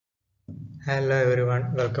Hello everyone,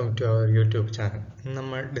 welcome to our YouTube channel.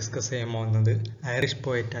 നമ്മൾ discuss ചെയ്യാൻ പോകുന്നത് ഐറിഷ്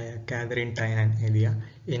പോയറ്റായ കാതറിൻ ടൈനൻ എഴുതിയ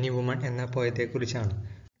എനി വുമൺ എന്ന പോയത്തെക്കുറിച്ചാണ്.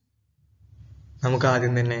 നമുക്ക്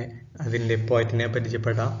ആദ്യം തന്നെ അതിൻ്റെ പോയറ്റിനെ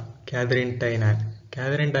പരിചയപ്പെടാം. Catherine Tynan.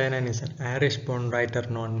 Katherine Tynan is an Irish-born writer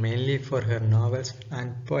known mainly for her novels and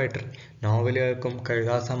poetry. നോവലുകൾക്കും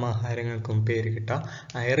കവിതാസമാഹാരങ്ങൾക്കും പേരുകിട്ട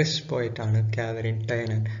Irish പോയറ്റാണ് Catherine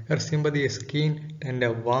Tynan. Her sympathy is keen,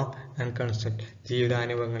 tender, warm and constant.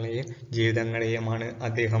 ജീവിതങ്ങളെയുമാണ്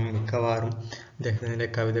അദ്ദേഹം മിക്കവാറും അദ്ദേഹത്തിൻ്റെ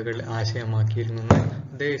കവിതകൾ ആശയമാക്കിയിരുന്നത്.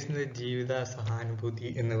 അദ്ദേഹത്തിൻ്റെ ജീവിത സഹാനുഭൂതി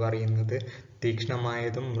എന്ന് പറയുന്നത്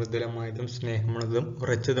തീക്ഷ്ണമായതും മൃദുലമായതും സ്നേഹമുള്ളതും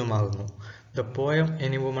ഉറച്ചതുമാകുന്നു. The poem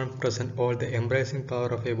Any Woman presents all the embracing power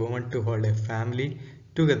of a woman to hold a family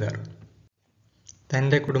together.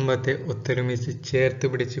 തൻ്റെ കുടുംബത്തെ ഒത്തൊരുമിച്ച് ചേർത്ത്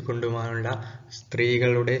പിടിച്ചു കൊണ്ടുപോകാനുള്ള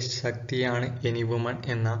സ്ത്രീകളുടെ ശക്തിയാണ് എനി വുമൺ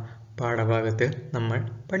എന്ന പാഠഭാഗത്ത് നമ്മൾ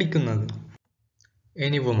പഠിക്കുന്നത്.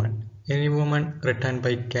 Any woman written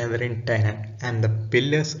by Katherine Tynan. And the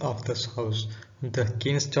pillars of the house, the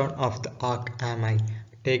keystone of the ark am I.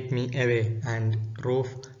 Take me away, and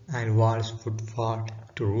roof and walls would fall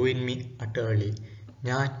to ruin me utterly.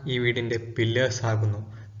 ഞാൻ ഈ വീടിൻ്റെ pillars ആകുന്നു.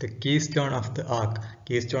 The keystone of the ark.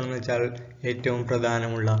 keystone എന്ന് വെച്ചാൽ ഏറ്റവും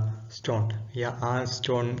പ്രധാനമുള്ള stone. ആ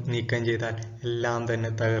stone നീക്കം ചെയ്താൽ എല്ലാം തന്നെ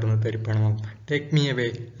തകർന്ന് തരിപ്പണമാകും. Take me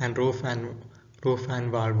away, and roof and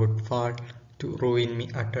wall would fall to ruin me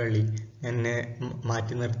utterly. എന്നെ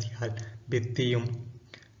മാറ്റി നിർത്തിയാൽ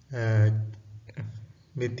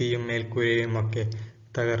ഭിത്തിയും മേൽക്കൂരയും ഒക്കെ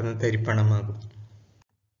തകർന്ന് തരിപ്പണമാകും.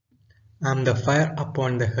 I am the fire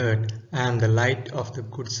upon the hearth, I am the light of the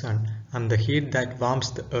good sun, I am the heat that warms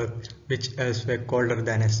the earth, which else were colder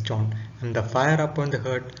than a stone. I am the fire upon the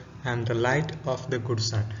hearth, I am the light of the good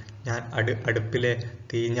sun. ഞാൻ അടുപ്പിലെ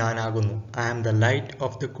തീ ഞാനാകുന്നു. I am the light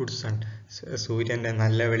of the good sun. സൂര്യൻ്റെ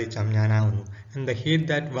നല്ല വെളിച്ചം ഞാനാകുന്നു. And the heat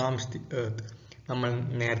that warms the earth. നമ്മൾ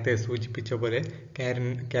നേരത്തെ സൂചിപ്പിച്ച പോലെ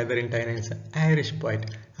Catherine Tynan is Irish poet.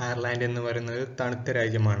 Ireland എന്ന് പറയുന്നത് തണുത്ത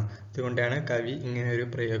രാജ്യമാണ്. അതുകൊണ്ടാണ് കവി ഇങ്ങനെ ഒരു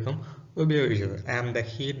പ്രയോഗം ഉപയോഗിച്ചത്. I am the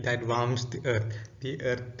heat that warms the earth. ഈ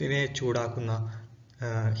എർത്തിനെ ചൂടാക്കുന്ന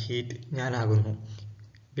ഹീറ്റ് ഞാനാകുന്നു.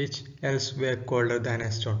 Which else were colder than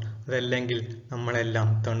a stone. അതല്ലെങ്കിൽ നമ്മളെല്ലാം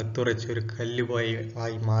തണുത്തുറച്ചൊരു കല്ലുപോയി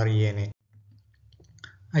ആയി മാറിയേനെ.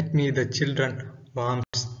 At me the children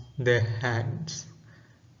warms their hands.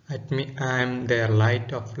 At me I am their light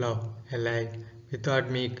of love alive. Without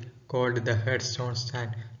me cold the headstones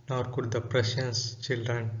stand, nor could the precious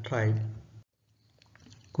children thrive.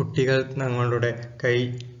 കുട്ടികൾ തങ്ങളുടെ കൈ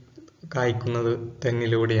കായ്ക്കുന്നത്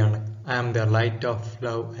തെന്നിലൂടെയാണ്. I am the light of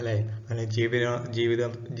love alive. അങ്ങനെ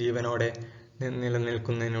ജീവനോടെ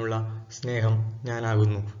നിലനിൽക്കുന്നതിനുള്ള സ്നേഹം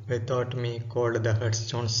ഞാനാകുന്നു. Without me cold the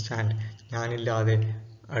headstones stand. ഞാനില്ലാതെ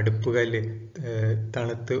അടുപ്പുകല്ല്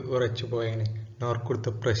തണുത്ത് ഉറച്ചു പോയേനെ. Nor could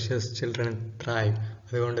the precious children thrive.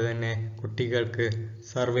 അതുകൊണ്ട് തന്നെ കുട്ടികൾക്ക്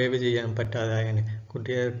സർവൈവ് ചെയ്യാൻ പറ്റാതായേനെ.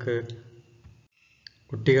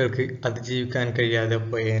 കുട്ടികൾക്ക് അതിജീവിക്കാൻ കഴിയാതെ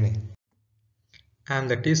പോയേനെ. I am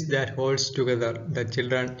the teeth that holds together the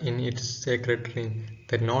children in its sacred ring,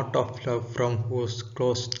 the knot of love from whose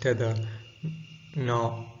close tether no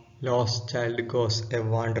lost child goes a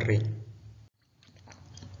wandering.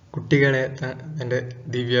 കുട്ടികളെ തൻ്റെ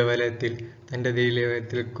ദിവ്യവലയത്തിൽ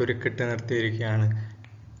കുരുക്കിട്ട് നിർത്തിയിരിക്കുകയാണ്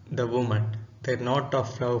the woman, the knot of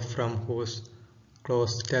love from whose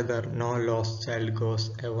close tether no lost child goes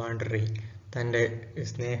a wandering. തൻ്റെ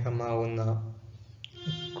സ്നേഹമാവുന്ന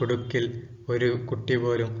കുടുക്കിൽ ഒരു കുട്ടി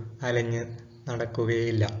പോലും അലഞ്ഞ്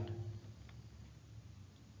നടക്കുകയില്ല.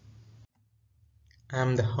 I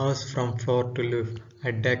am the house from floor to roof.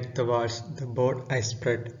 I deck the walls, the board I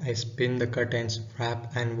spread. I spin the curtains, wrap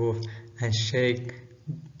and woof, and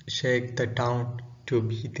shake the town to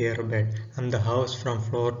be their bed. I am the house from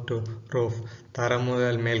floor to roof. തറ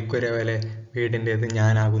മുതൽ മേൽക്കൂര വരെ വീടിൻ്റേത്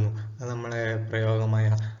ഞാനാകുന്നു. അത് നമ്മളെ പ്രയോഗമായ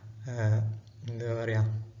എന്താ പറയുക,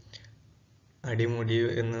 അടിമുടി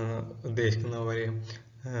എന്ന് ഉദ്ദേശിക്കുന്ന പോലെ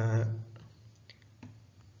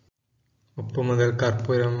ഉപ്പ് മുതൽ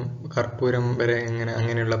കർപ്പൂരം വരെ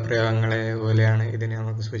അങ്ങനെയുള്ള പ്രയോഗങ്ങളെ പോലെയാണ് ഇതിനെ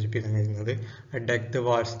നമുക്ക് സൂചിപ്പിക്കാൻ കഴിയുന്നത്. Deck the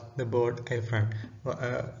walls, the board I front.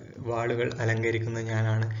 വാളുകൾ അലങ്കരിക്കുന്നത്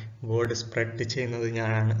ഞാനാണ്. ബോർഡ് സ്പ്രെഡ് ചെയ്യുന്നത്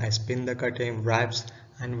ഞാനാണ്. I spin the curtain, wraps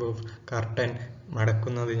and വൂഫ്. Curtain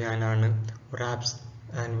മടക്കുന്നത് ഞാനാണ്. റാപ്സ്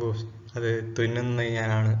ആൻഡ് വൂഫ് അത് തുന്നുന്നത്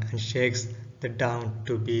ഞാനാണ്. And shakes the Dawn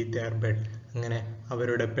to be there bed. അങ്ങനെ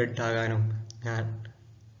അവരുടെ ബെഡാകാനും ഞാൻ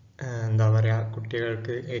എന്താ പറയുക,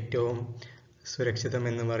 കുട്ടികൾക്ക് ഏറ്റവും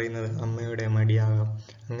സുരക്ഷിതമെന്ന് പറയുന്നത് അമ്മയുടെ മടിയാകാം.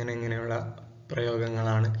 ഇങ്ങനെയുള്ള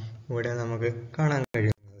പ്രയോഗങ്ങളാണ് ഇവിടെ നമുക്ക് കാണാൻ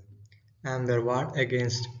കഴിയുന്നത്. I am the wall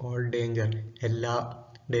against all danger. എല്ലാ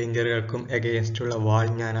ഡേഞ്ചറുകൾക്കും അഗെയിൻസ്റ്റുള്ള വാൾ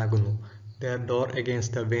ഞാനാകുന്നു. their door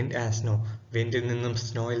against the wind as snow. വിൻഡിൽ നിന്നും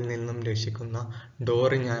സ്നോയിൽ നിന്നും രക്ഷിക്കുന്ന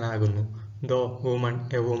ഡോർ ഞാനാകുന്നു. Though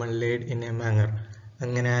a woman laid in a manger.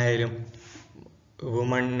 അങ്ങനെയായാലും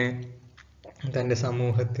വുമണിന് തൻ്റെ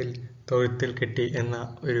സമൂഹത്തിൽ തൊഴുത്തിൽ കെട്ടി എന്ന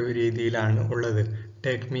ഒരു രീതിയിലാണ് ഉള്ളത്.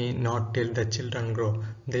 Take me not till the children grow.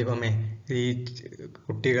 ദൈവമേ, ഈ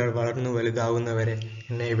കുട്ടികൾ വളർന്നു വലുതാവുന്നവരെ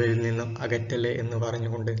എന്നെ ഇവരിൽ നിന്നും അകറ്റല്ലേ എന്ന്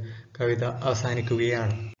പറഞ്ഞുകൊണ്ട് കവിത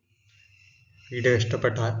അവസാനിക്കുകയാണ്. വീഡിയോ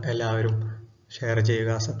ഇഷ്ടപ്പെട്ടാൽ എല്ലാവരും ഷെയർ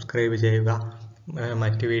ചെയ്യുക, സബ്സ്ക്രൈബ് ചെയ്യുക.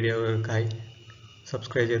 മറ്റ് വീഡിയോകൾക്കായി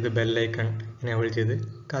സബ്സ്ക്രൈബ് ചെയ്ത് ബെല്ലൈക്കൺ എനേബിൾ ചെയ്ത്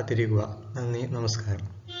കാത്തിരിക്കുക. നന്ദി, നമസ്കാരം.